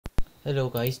Hello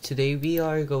guys, today we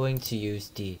are going to use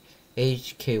the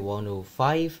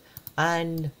AK105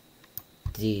 and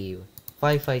the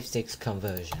 556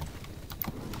 conversion.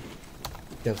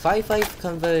 The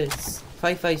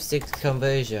 556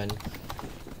 conversion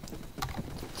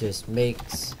just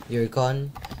makes your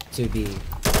gun to be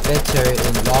better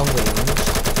in long range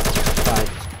but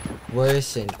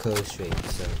worse in close range.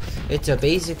 So it's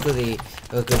basically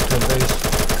a good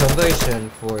conversion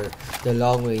for the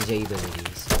long range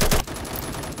abilities.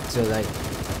 So like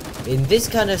in this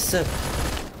kind of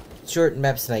short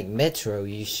maps like Metro,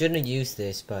 you shouldn't use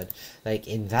this, but like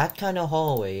in that kind of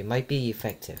hallway it might be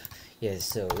effective. Yes,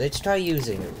 so let's try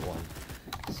using it one.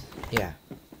 Yeah.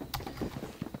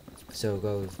 So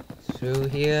go through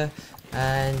here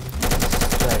and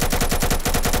strike.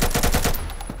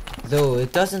 Though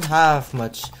it doesn't have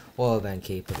much wallbang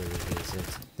capabilities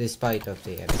despite of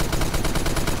the exit.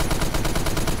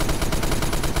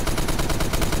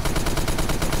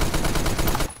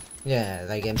 Yeah,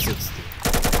 like M60.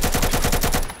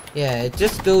 Yeah, it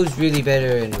just goes really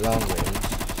better in long range.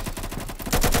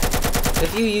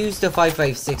 If you use the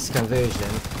 556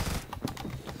 conversion,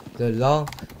 the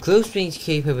close range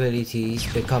capabilities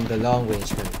become the long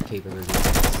range capabilities.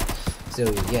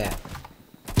 So yeah,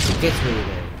 it gets really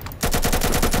better.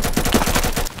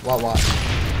 What?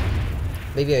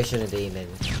 Maybe I shouldn't aim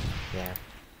it. Yeah.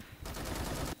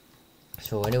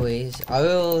 So anyways, I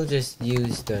will just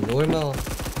use the normal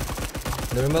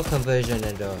conversion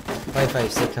and the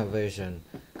 556 conversion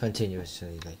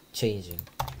continuously, like changing.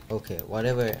 Okay,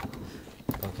 whatever.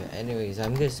 Okay, anyways,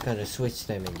 I'm just gonna switch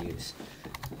them and use.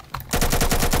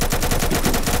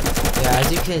 Yeah, as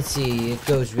you can see, it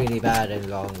goes really bad in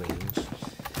long range.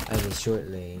 I mean short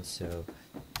range, so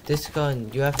this gun,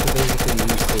 you have to basically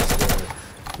use this for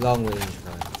long range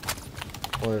gun.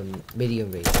 Or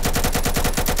medium range.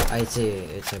 I'd say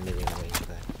it's a medium range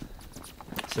gun.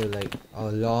 So like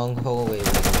a long hallway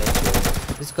like Metro,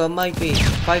 this gun might be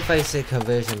 556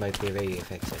 conversion might be very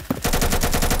effective.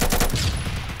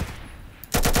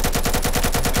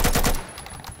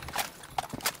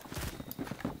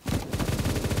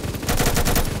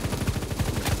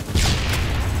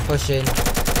 Push in,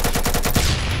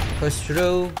 push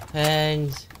through,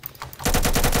 and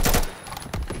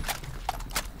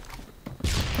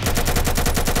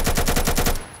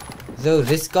though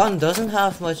this gun doesn't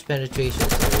have much penetration,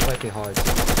 so it might be hard to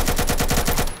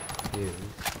use.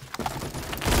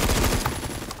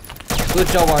 Good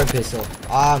job, arm pistol.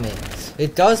 Ah man,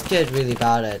 it does get really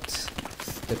bad at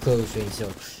the close range.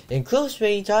 So in close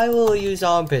range, I will use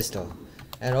arm pistol,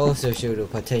 and also show the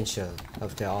potential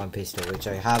of the arm pistol, which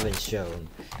I haven't shown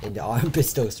in the arm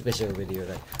pistol special video.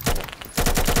 Like,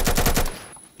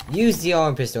 use the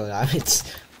arm pistol.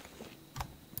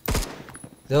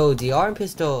 Though the arm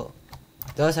pistol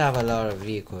does have a lot of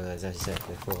recoil, as I said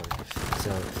before,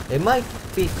 so it might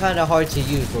be kind of hard to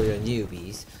use for your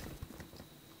newbies.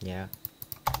 Yeah.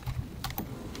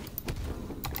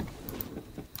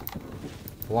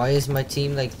 Why is my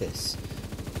team like this?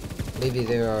 Maybe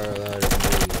there are a lot of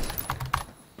newbies.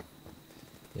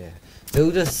 Yeah.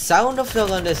 Though the sound of the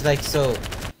gun is like so.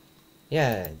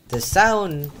 Yeah, the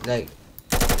sound, like,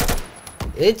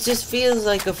 it just feels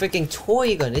like a freaking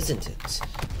toy gun, isn't it?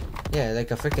 Yeah,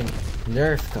 like a freaking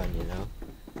Nerf gun, you know?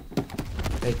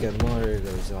 Like a motor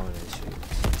goes on and shoots.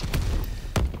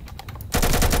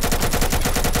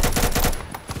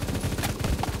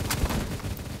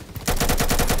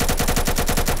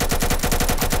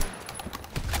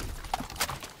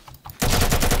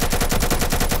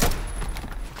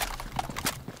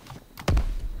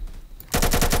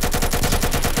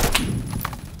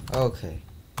 Okay.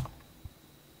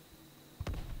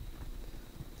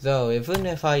 Though, even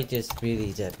if I just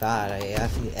really did bad, I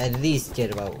at least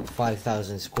get about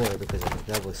 5,000 score because of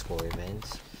the double score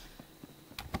events.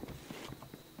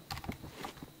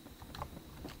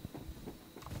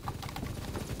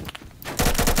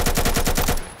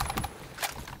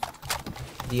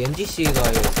 The MGC guy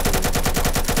is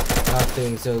not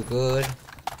doing so good.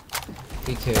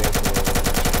 Be careful.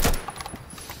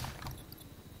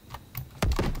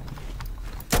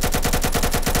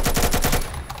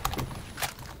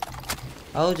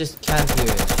 I'll just camp here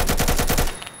and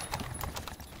shoot.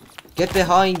 Get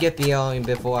behind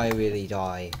before I really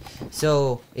die.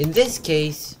 So, in this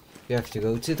case, you have to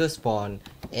go to the spawn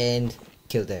and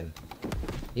kill them.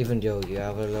 Even though you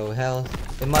have a low health,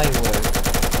 it might work.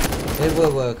 It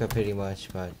will work pretty much,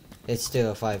 but it's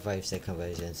still a 556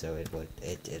 conversion, so it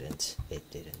didn't.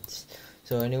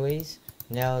 So anyways,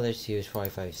 now let's use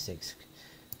 556.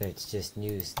 Let's just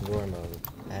use normal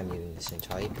ammunition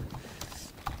type.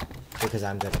 Because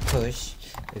I'm gonna push.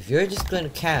 If you're just gonna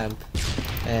camp,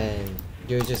 and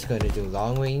you're just gonna do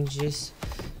long ranges,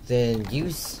 then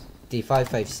use the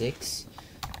 5.56,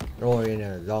 or in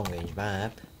a long range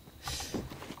map.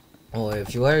 Or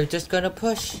if you are just gonna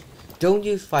push, don't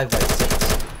use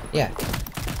 5.56. Yeah,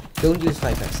 don't use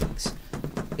 5.56.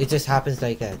 It just happens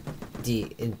like at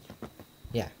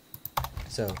yeah.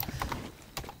 So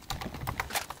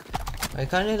I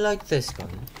kinda like this gun.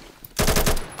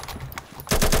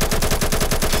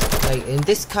 Like in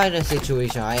this kind of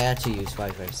situation, I actually use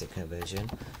 5.56 conversion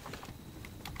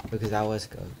because that was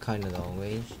kind of long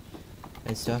range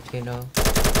and stuff, you know.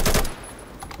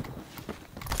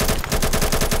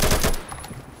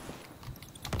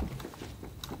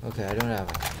 Okay, I don't have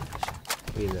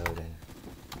a reloading.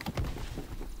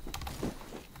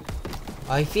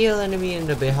 I feel enemy in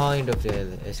the behind of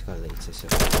the escalator,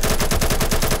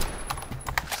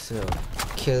 so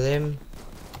kill him,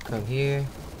 come here,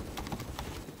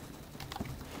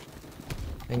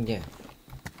 and yeah.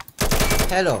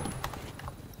 Hello.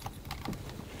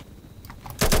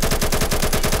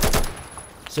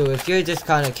 So if you're just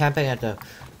kind of camping at the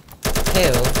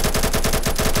hill,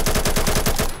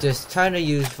 just trying to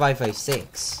use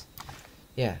 5.56.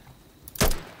 Yeah.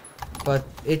 But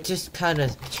it just kind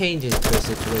of changes the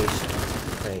situation.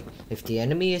 Like, if the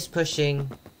enemy is pushing,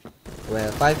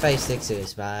 well, 5.56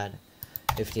 is bad.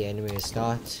 If the enemy is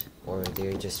not, or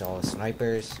they're just all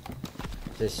snipers,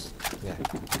 just, yeah.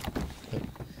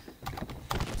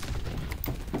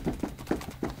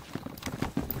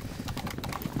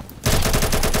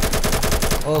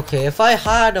 Okay, if I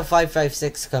had a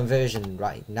 5.56 conversion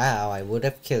right now, I would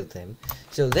have killed him.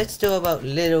 So let's do about a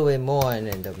little bit more and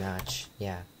end the match.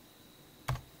 Yeah.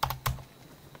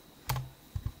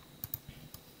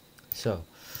 So,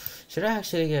 should I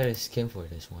actually get a skin for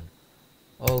this one?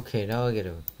 Okay, now I get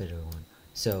a better one.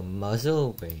 So,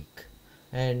 muzzle brake.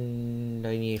 And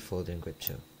I need folding grip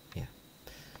too. Yeah.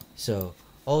 So,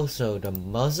 also the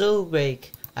muzzle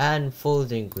brake and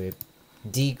folding grip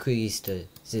decreases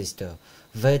the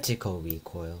vertical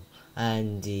recoil,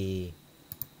 and the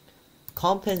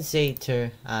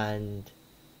compensator and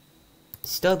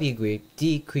stubby grip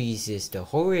decreases the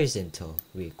horizontal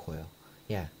recoil.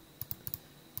 Yeah.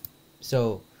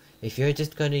 So if you're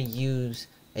just gonna use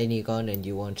any gun and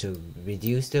you want to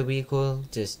reduce the recoil,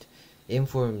 just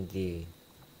inform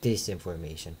this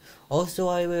information. Also,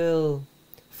 I will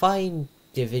find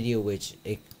the video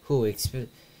who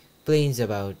explains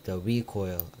about the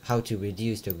recoil, how to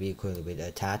reduce the recoil with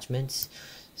attachments.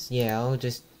 Yeah, I'll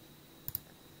just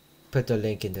put the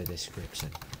link in the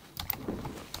description.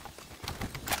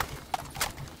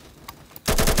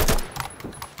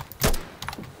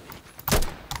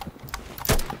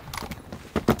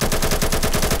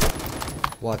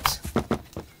 What?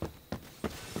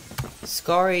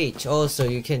 Scar H. Also,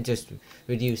 you can just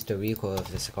reduce the recoil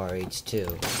of the Scar H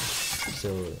too.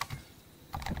 So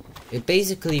it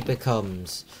basically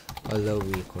becomes a low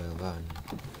recoil gun.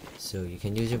 So you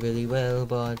can use it really well,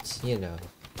 but you know.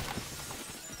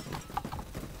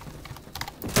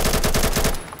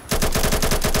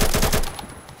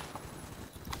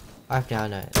 I have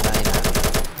 9 ammo.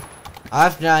 I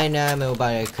have 9 ammo,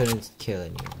 but I couldn't kill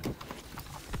anyone.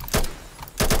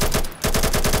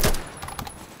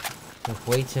 Just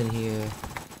wait in here,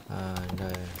 and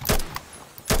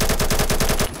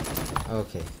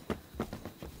okay.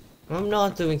 I'm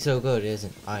not doing so good,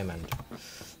 isn't I?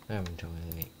 I'm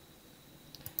doing.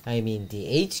 I mean, the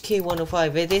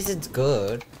HK105, it isn't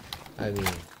good. I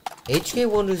mean,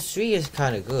 HK103 is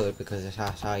kind of good because it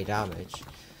has high damage.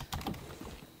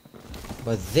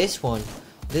 But this one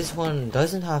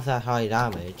doesn't have that high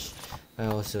damage,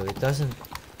 and also it doesn't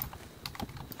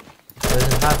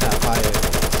have that higher.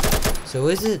 So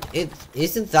it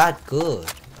isn't that good.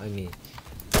 I mean,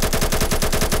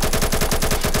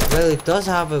 well, it does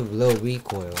have a low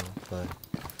recoil, but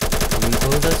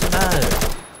recoil doesn't matter.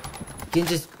 You can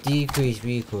just decrease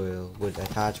recoil with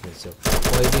attachments. So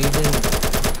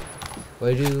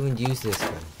why do you even use this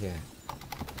gun? Yeah.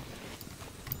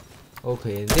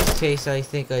 Okay, in this case, I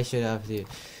think I should have to use.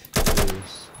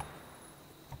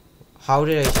 How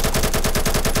did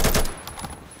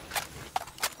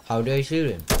I shoot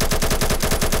him?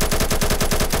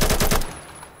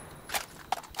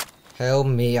 Help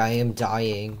me, I am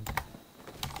dying.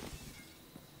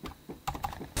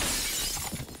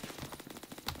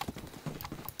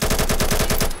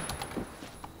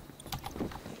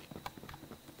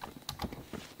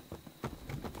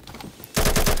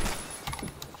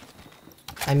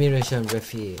 Ammunition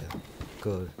refill.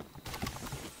 Good.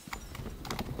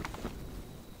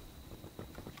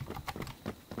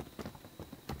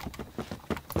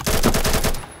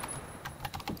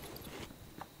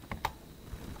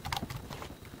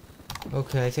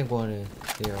 Okay, I think one is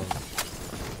here.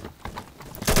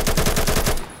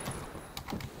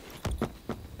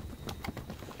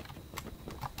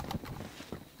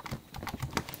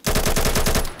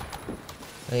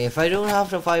 Hey, if I don't have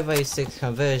the 5x6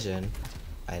 conversion,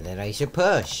 then I should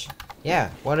push. Yeah,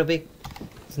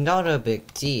 it's not a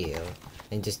big deal.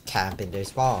 And just camp in their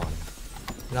spawn.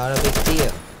 Not a big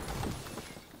deal.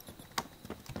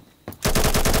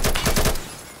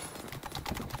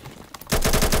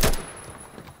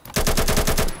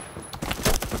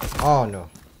 Oh no.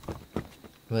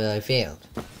 Well, I failed.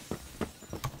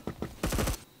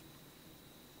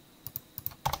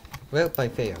 Well, I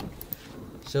failed.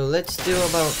 So let's do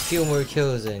about a few more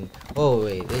kills and... Oh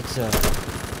wait, it's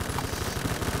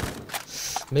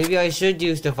maybe I should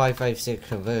use the 556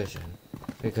 conversion.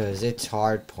 Because it's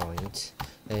hard point.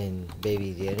 And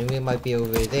maybe the enemy might be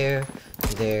over there,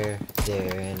 there,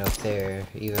 and up there,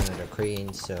 even on the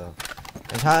crane, so...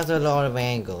 It has a lot of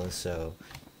angles, so...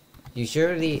 You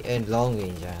surely, and long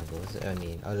range angles, I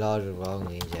mean, a lot of long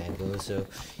range angles, so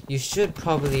you should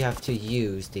probably have to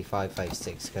use the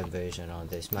 556 conversion on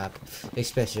this map,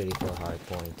 especially for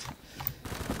hardpoint.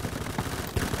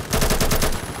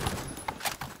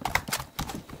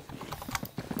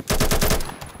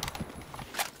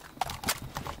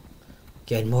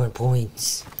 Get more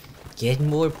points. Get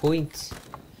more points.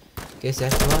 Get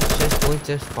as much as points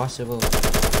as possible.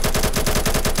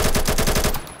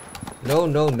 No,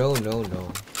 no, no, no,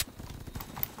 no.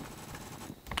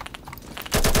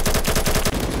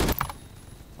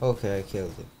 Okay, I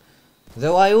killed him.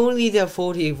 Though I only did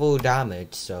 44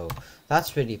 damage, so that's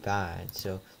pretty bad.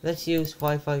 So let's use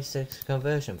 556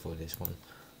 conversion for this one.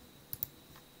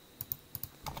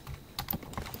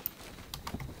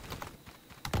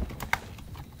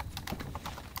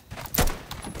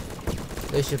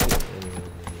 There should be.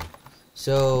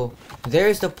 So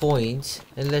there's the point,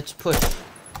 and let's push.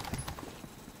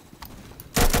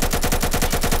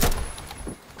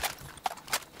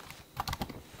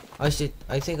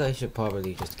 I think I should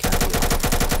probably just carry it.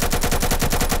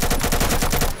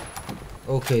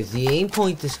 Okay, the aim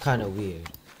point is kind of weird.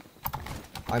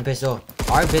 I'm pissed off.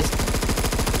 I'm pissed.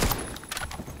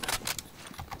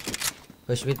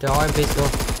 Push with the arm pistol.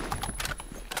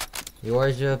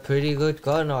 Yours a pretty good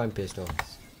gun, arm pistol.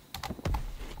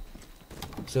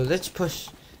 So let's push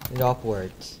it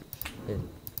upwards.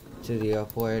 To the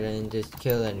upward and just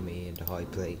kill enemy in the high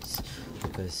place.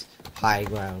 Because high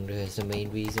ground is the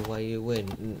main reason why you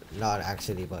win. Not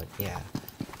actually, but yeah.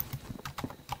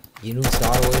 You know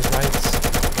Star Wars, right?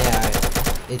 Yeah,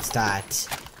 it's that.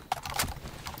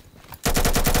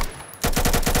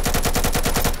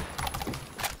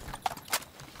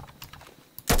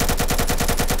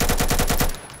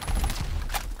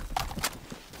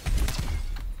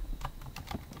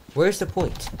 Where's the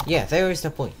point? Yeah, there is the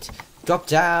point. Drop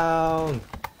down!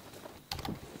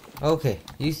 Okay,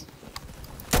 use...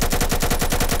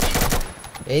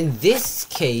 In this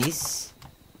case,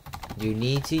 you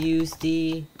need to use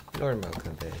the normal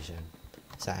conversion.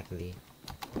 Exactly.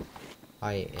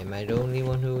 Am I the only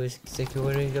one who is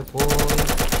securing the point?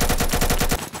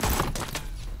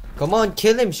 Come on,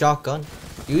 kill him, shotgun.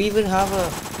 You even have a...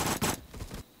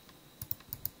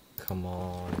 Come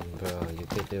on, bro. You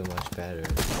could do much better.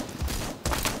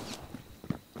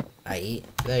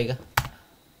 There you go.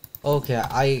 Okay,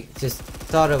 I just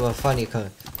thought of a funny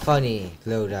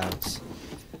loadout.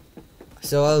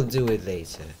 So I'll do it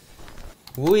later.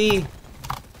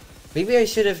 Maybe I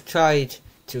should have tried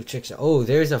to trick. Oh,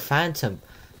 there's a phantom.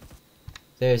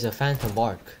 There's a phantom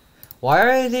bark. Why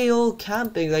are they all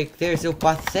camping like they're so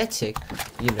pathetic?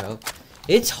 You know,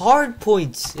 it's hard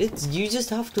points. You just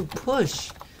have to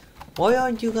push. Why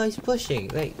aren't you guys pushing?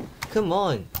 Like, come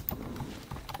on.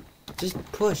 Just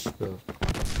push, bro.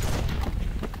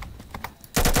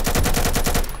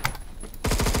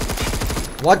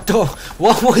 What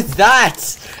was that?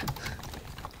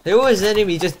 There was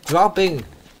enemy just dropping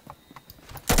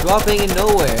in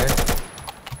nowhere.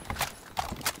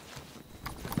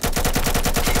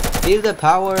 Feel the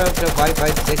power of the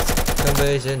 556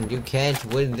 conversion. You can't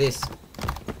win this.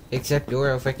 Except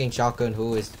you're a freaking shotgun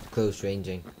who is close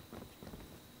ranging.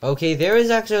 Okay, there is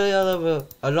actually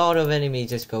a lot of enemies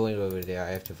just going over there. I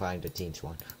have to find the teams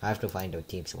one.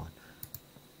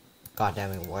 God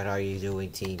damn it, what are you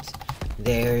doing, teams?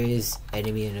 There is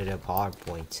enemy in the hard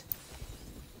point.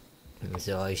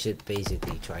 So I should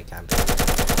basically try camping.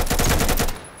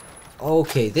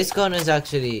 Okay, this gun is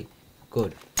actually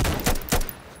good.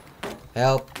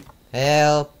 Help!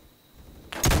 Help!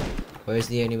 Where's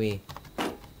the enemy?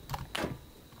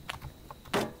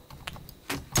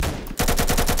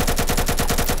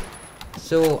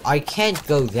 So I can't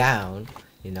go down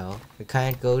You know, it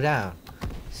can't go down.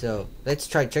 So let's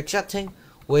try trick shotting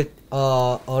with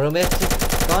automatic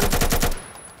gun.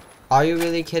 Are you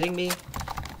really kidding me?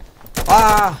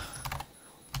 Ah!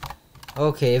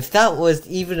 Okay, if that was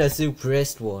even a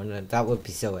superist one, that would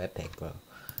be so epic, bro.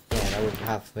 Yeah, that would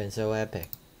have been so epic.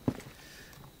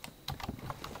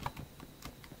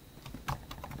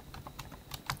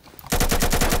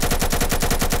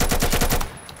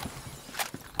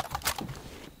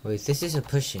 Wait, this is a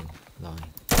pushing line.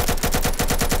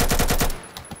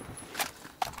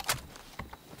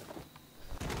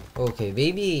 Okay,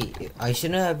 maybe I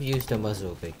shouldn't have used the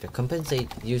muzzle brake.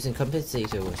 Using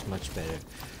compensator was much better.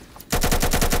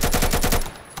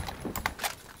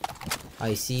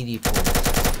 I see the point.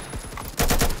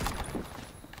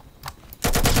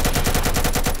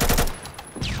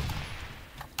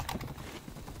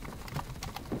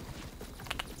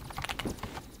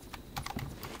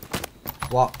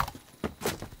 What?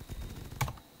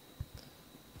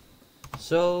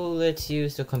 So let's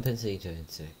use the compensator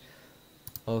instead.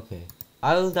 Okay,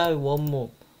 I'll die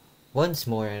once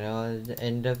more, and I'll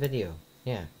end the video.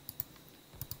 Yeah.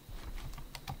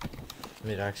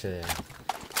 Wait, actually,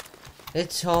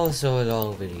 it's also a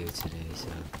long video today, so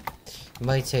it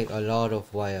might take a lot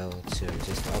of while to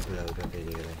just upload a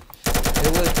video.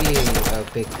 It would be a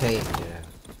big pain, you know.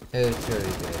 It's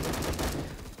really good.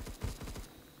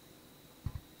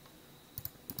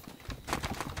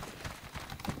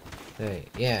 Right,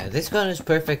 yeah, this gun is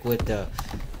perfect with the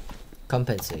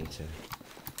compensator.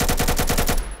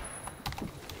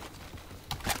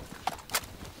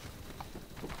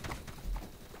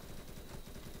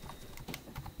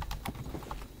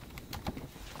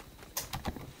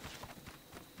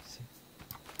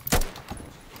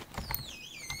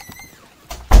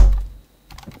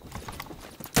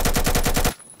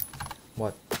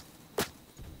 What?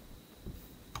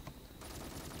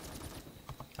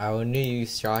 I only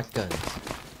use shotguns.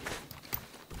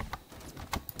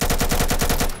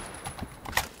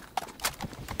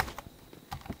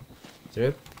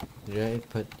 Did I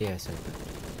put? Yes, I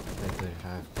could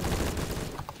have.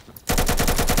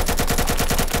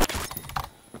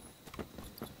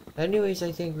 Anyways,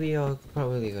 I think we are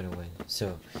probably gonna win.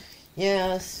 So,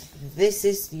 yes, this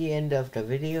is the end of the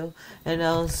video, and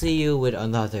I'll see you with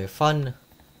another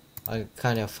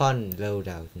kind of fun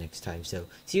loadout next time. So,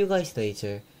 see you guys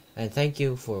later, and thank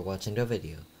you for watching the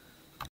video.